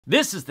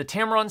This is the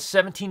Tamron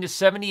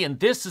 17-70 and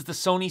this is the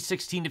Sony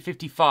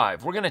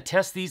 16-55. We're going to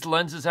test these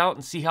lenses out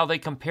and see how they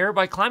compare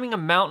by climbing a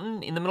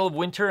mountain in the middle of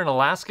winter in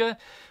Alaska,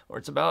 where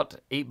it's about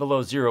 8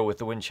 below zero with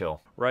the wind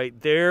chill. Right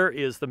there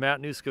is the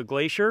Matanuska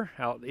Glacier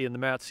out in the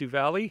Mat-Su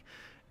Valley,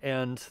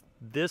 and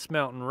this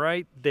mountain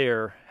right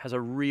there has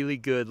a really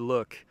good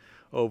look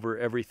over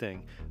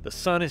everything. The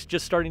sun is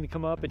just starting to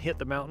come up and hit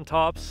the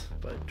mountaintops,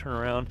 but turn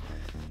around,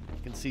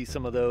 you can see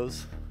some of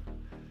those.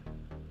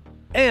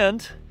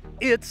 And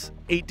it's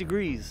 8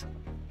 degrees.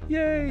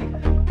 Yay! Hey,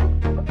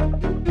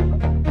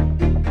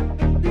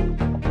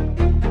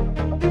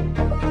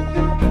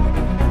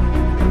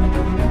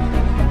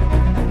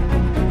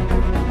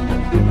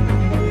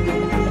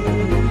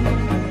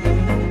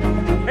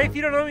 if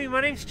you don't know me,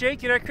 my name's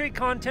Jake and I create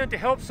content to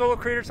help solo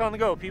creators on the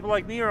go. People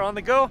like me are on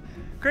the go,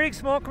 creating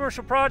small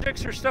commercial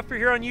projects or stuff for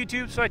here on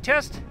YouTube. So I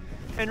test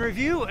and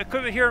review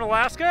equipment here in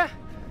Alaska.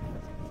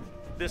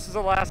 This is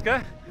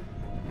Alaska.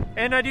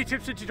 And I do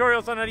tips and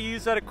tutorials on how to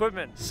use that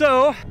equipment,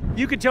 so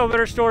you can tell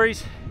better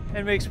stories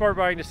and make smart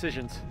buying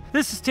decisions.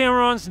 This is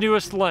Tamron's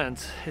newest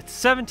lens. It's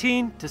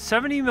 17 to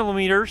 70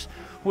 millimeters,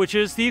 which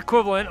is the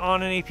equivalent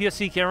on an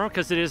APS-C camera,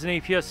 because it is an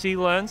APS-C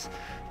lens,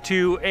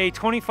 to a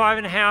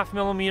 25.5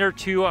 millimeter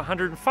to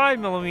 105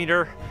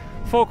 millimeter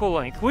focal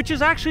length, which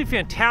is actually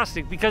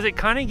fantastic because it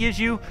kind of gives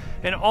you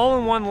an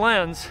all-in-one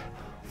lens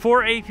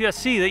for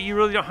APS-C that you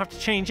really don't have to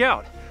change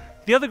out.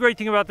 The other great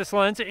thing about this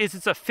lens is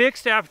it's a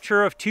fixed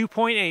aperture of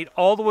 2.8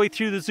 all the way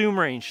through the zoom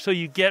range, so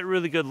you get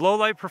really good low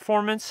light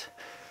performance,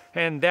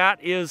 and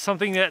that is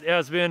something that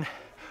has been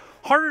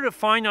harder to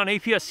find on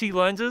APS-C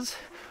lenses.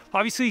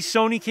 Obviously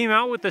Sony came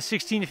out with the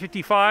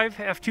 16-55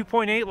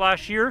 f2.8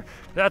 last year.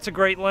 That's a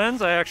great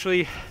lens. I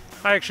actually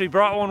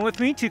brought one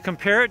with me to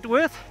compare it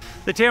with.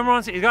 The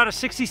Tamron's, it got a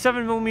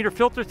 67 millimeter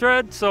filter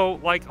thread, so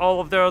like all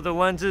of their other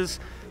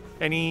lenses,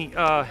 any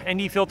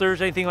ND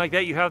filters, anything like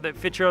that you have that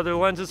fit your other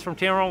lenses from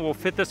Tamron will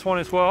fit this one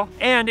as well.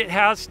 And it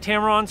has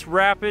Tamron's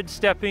rapid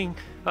stepping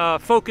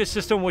focus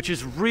system, which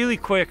is really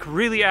quick,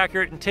 really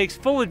accurate, and takes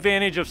full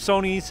advantage of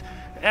Sony's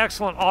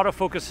excellent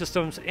autofocus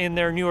systems in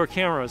their newer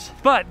cameras.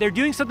 But they're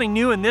doing something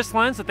new in this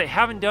lens that they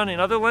haven't done in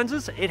other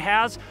lenses. It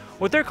has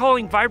what they're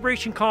calling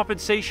vibration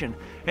compensation,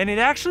 and it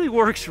actually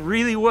works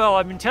really well.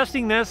 I've been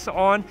testing this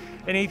on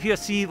an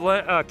APS-C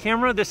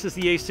camera. This is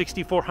the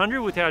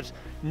A6400, which has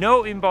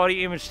no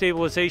in-body image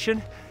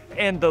stabilization,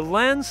 and the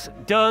lens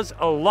does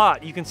a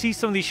lot. You can see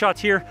some of these shots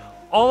here.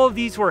 All of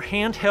these were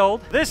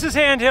handheld. This is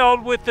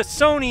handheld with the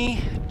Sony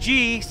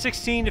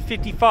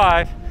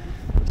G16-55.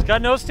 It's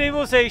got no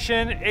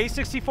stabilization,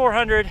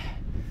 A6400.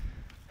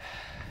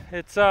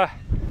 It's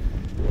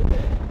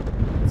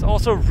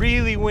also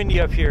really windy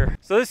up here.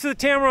 So this is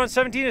the Tamron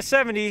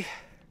 17-70.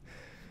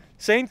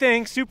 Same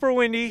thing, super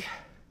windy,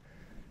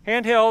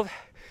 handheld.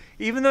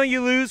 Even though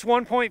you lose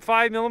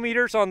 1.5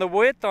 millimeters on the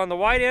width on the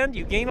wide end,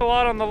 you gain a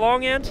lot on the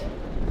long end.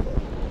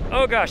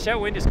 Oh gosh, that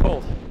wind is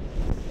cold.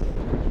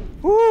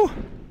 Woo!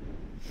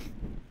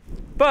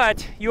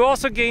 But you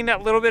also gain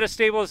that little bit of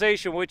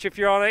stabilization, which if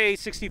you're on an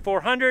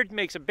A6400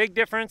 makes a big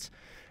difference.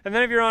 And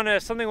then if you're on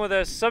something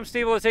with some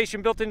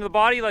stabilization built into the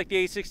body like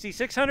the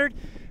A6600,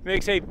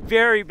 makes a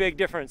very big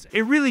difference.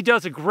 It really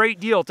does a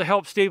great deal to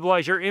help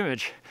stabilize your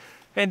image.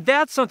 And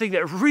that's something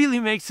that really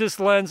makes this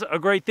lens a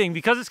great thing.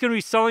 Because it's going to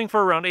be selling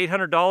for around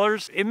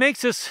 $800, it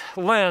makes this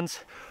lens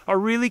a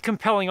really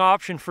compelling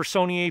option for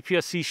Sony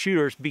APS-C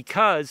shooters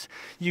because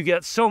you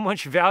get so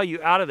much value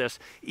out of this.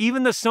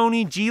 Even the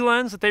Sony G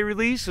lens that they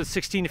released with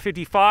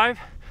 16-55,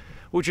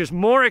 which is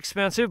more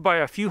expensive by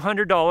a few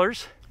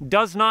 $100s,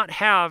 does not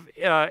have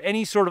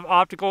any sort of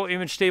optical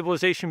image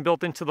stabilization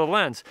built into the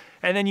lens.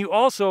 And then you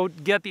also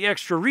get the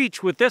extra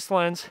reach with this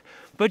lens,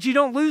 but you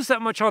don't lose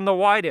that much on the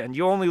wide end.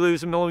 You only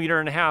lose 1.5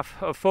 millimeters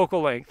of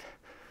focal length,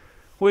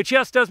 which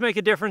yes, does make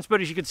a difference,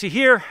 but as you can see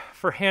here,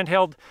 for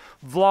handheld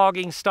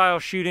vlogging style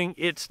shooting,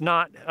 it's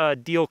not a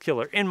deal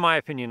killer, in my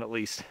opinion at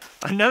least.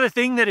 Another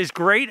thing that is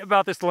great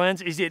about this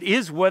lens is it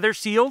is weather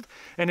sealed,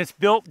 and it's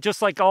built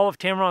just like all of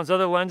Tamron's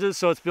other lenses,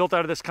 so it's built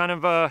out of this kind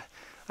of, I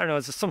don't know,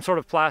 it's some sort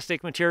of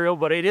plastic material,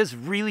 but it is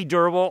really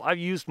durable. I've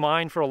used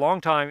mine for a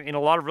long time in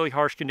a lot of really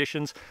harsh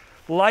conditions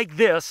like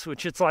this,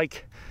 which it's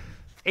like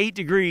 8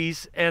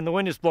 degrees and the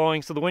wind is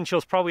blowing, so the wind chill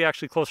is probably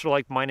actually closer to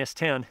like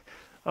 -10.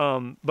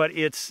 But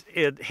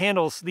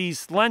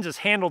these lenses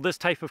handle this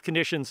type of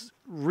conditions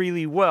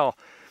really well.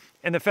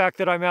 And the fact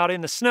that I'm out in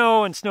the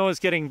snow and snow is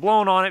getting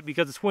blown on it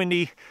because it's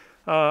windy,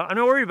 I'm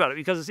not worried about it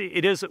because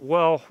it is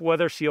well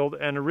weather sealed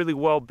and a really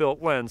well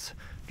built lens,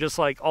 just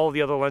like all of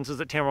the other lenses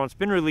that Tamron's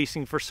been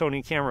releasing for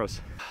Sony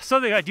cameras.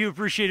 Something I do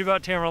appreciate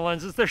about Tamron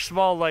lenses, they're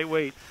small,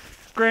 lightweight.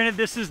 Granted,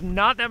 this is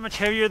not that much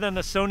heavier than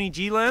the Sony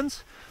G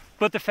lens,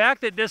 but the fact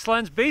that this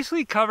lens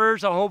basically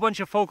covers a whole bunch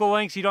of focal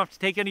lengths, you don't have to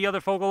take any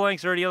other focal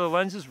lengths or any other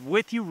lenses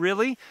with you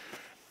really,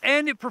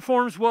 and it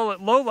performs well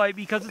at low light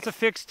because it's a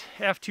fixed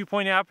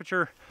f2.8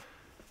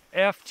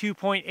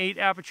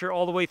 aperture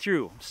all the way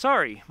through.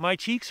 Sorry, my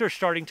cheeks are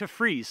starting to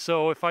freeze,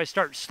 so if I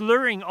start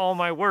slurring all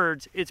my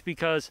words, it's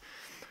because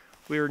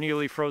we were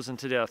nearly frozen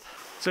to death.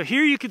 So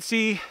here you can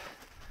see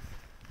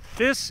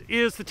This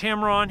is the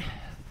Tamron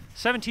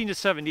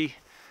 17-70.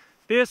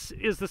 This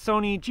is the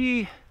Sony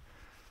G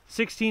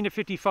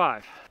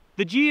 16-55.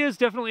 The G is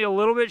definitely a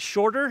little bit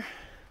shorter,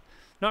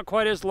 not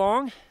quite as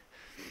long,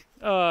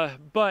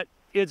 but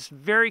it's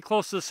very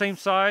close to the same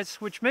size,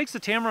 which makes the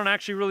Tamron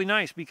actually really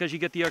nice because you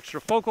get the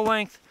extra focal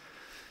length,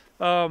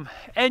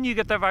 and you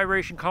get that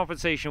vibration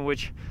compensation,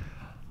 which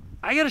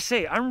I gotta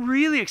say, I'm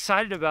really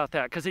excited about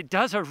that because it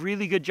does a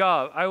really good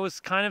job. I was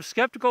kind of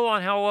skeptical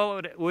on how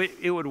well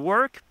it would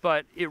work,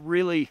 but it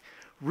really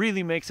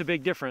makes a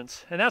big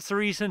difference. And that's the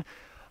reason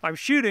I'm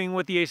shooting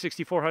with the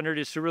A6400,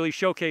 is to really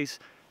showcase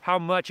how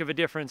much of a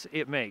difference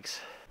it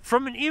makes.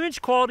 From an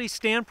image quality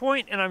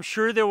standpoint, and I'm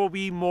sure there will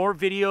be more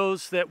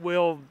videos that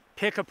will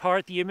pick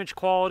apart the image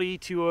quality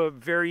to a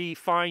very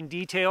fine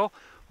detail,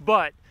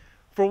 but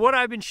for what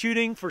I've been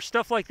shooting, for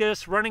stuff like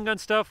this, running gun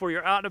stuff where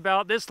you're out and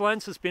about, this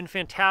lens has been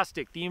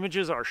fantastic. The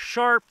images are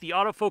sharp, the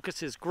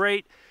autofocus is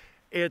great.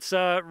 It's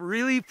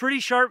really pretty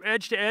sharp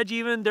edge to edge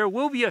even. There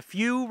will be a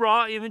few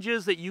raw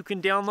images that you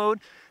can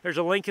download. There's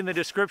a link in the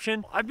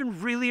description. I've been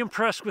really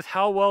impressed with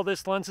how well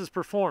this lens has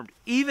performed,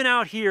 even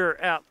out here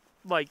at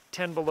like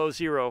 10 below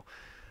zero.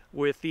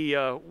 With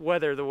the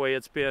weather the way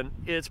it's been,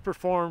 it's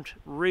performed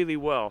really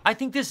well. I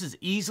think this is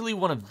easily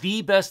one of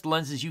the best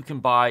lenses you can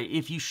buy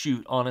if you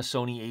shoot on a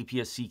Sony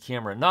APS-C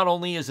camera. Not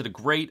only is it a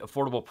great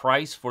affordable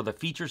price for the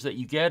features that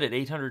you get at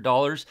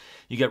 $800,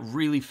 you get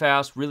really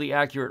fast, really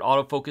accurate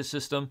autofocus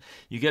system,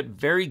 you get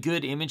very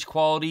good image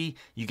quality,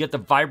 you get the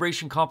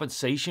vibration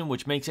compensation,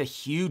 which makes a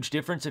huge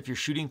difference if you're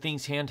shooting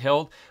things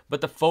handheld,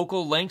 but the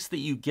focal lengths that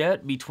you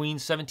get between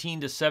 17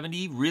 to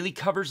 70 really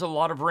covers a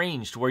lot of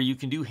range to where you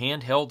can do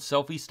handheld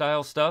selfie style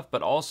stuff,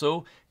 but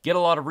also get a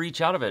lot of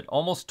reach out of it.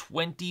 Almost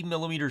 20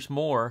 millimeters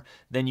more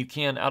than you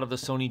can out of the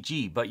Sony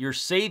G, but you're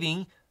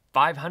saving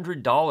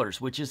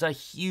 $500, which is a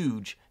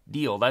huge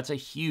deal. That's a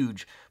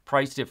huge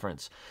price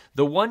difference.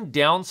 The one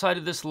downside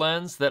of this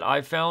lens that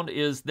I found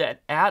is that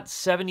at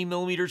 70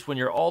 millimeters, when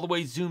you're all the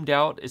way zoomed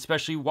out,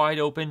 especially wide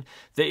open,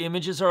 the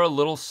images are a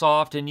little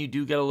soft and you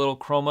do get a little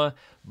chroma,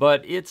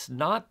 but it's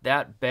not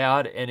that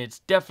bad, and it's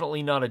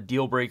definitely not a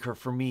deal breaker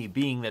for me,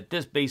 being that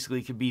this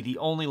basically could be the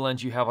only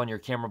lens you have on your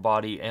camera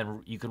body,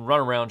 and you can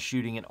run around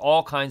shooting in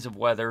all kinds of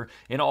weather,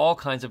 in all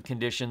kinds of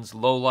conditions,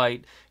 low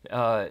light,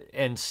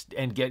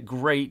 and get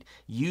great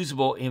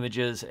usable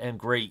images and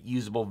great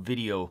usable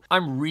video.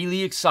 I'm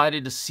really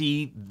excited to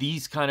see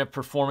these kind of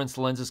performance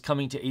lenses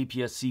coming to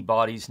APS-C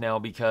bodies now,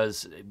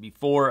 because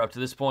before, up to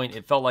this point,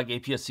 it felt like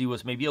APS-C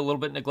was maybe a little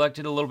bit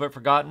neglected, a little bit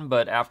forgotten,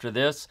 but after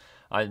this,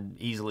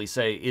 I'd easily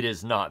say it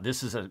is not.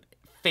 This is a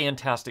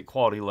fantastic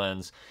quality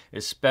lens,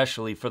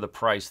 especially for the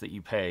price that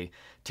you pay.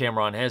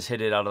 Tamron has hit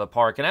it out of the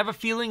park, and I have a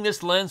feeling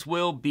this lens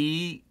will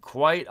be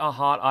quite a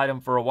hot item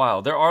for a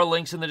while. There are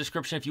links in the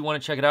description if you want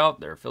to check it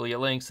out. They're affiliate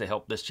links. They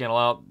help this channel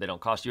out. They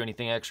don't cost you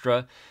anything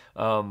extra.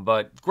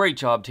 But great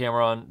job,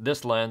 Tamron.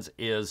 This lens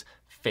is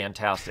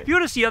fantastic. If you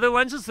want to see other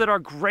lenses that are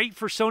great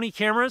for Sony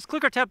cameras,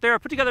 click or tap there. I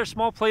put together a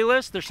small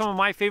playlist. There's some of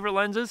my favorite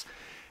lenses.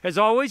 As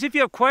always, if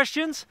you have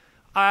questions,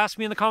 ask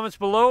me in the comments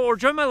below, or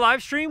join my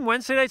live stream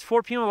Wednesday nights,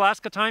 4 p.m.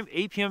 Alaska time,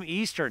 8 p.m.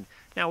 Eastern.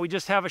 Now, we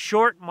just have a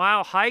short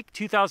mile hike,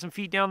 2,000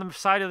 feet down the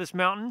side of this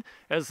mountain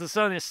as the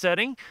sun is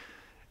setting,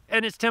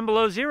 and it's 10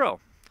 below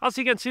zero. I'll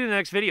see you again soon in the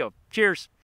next video. Cheers.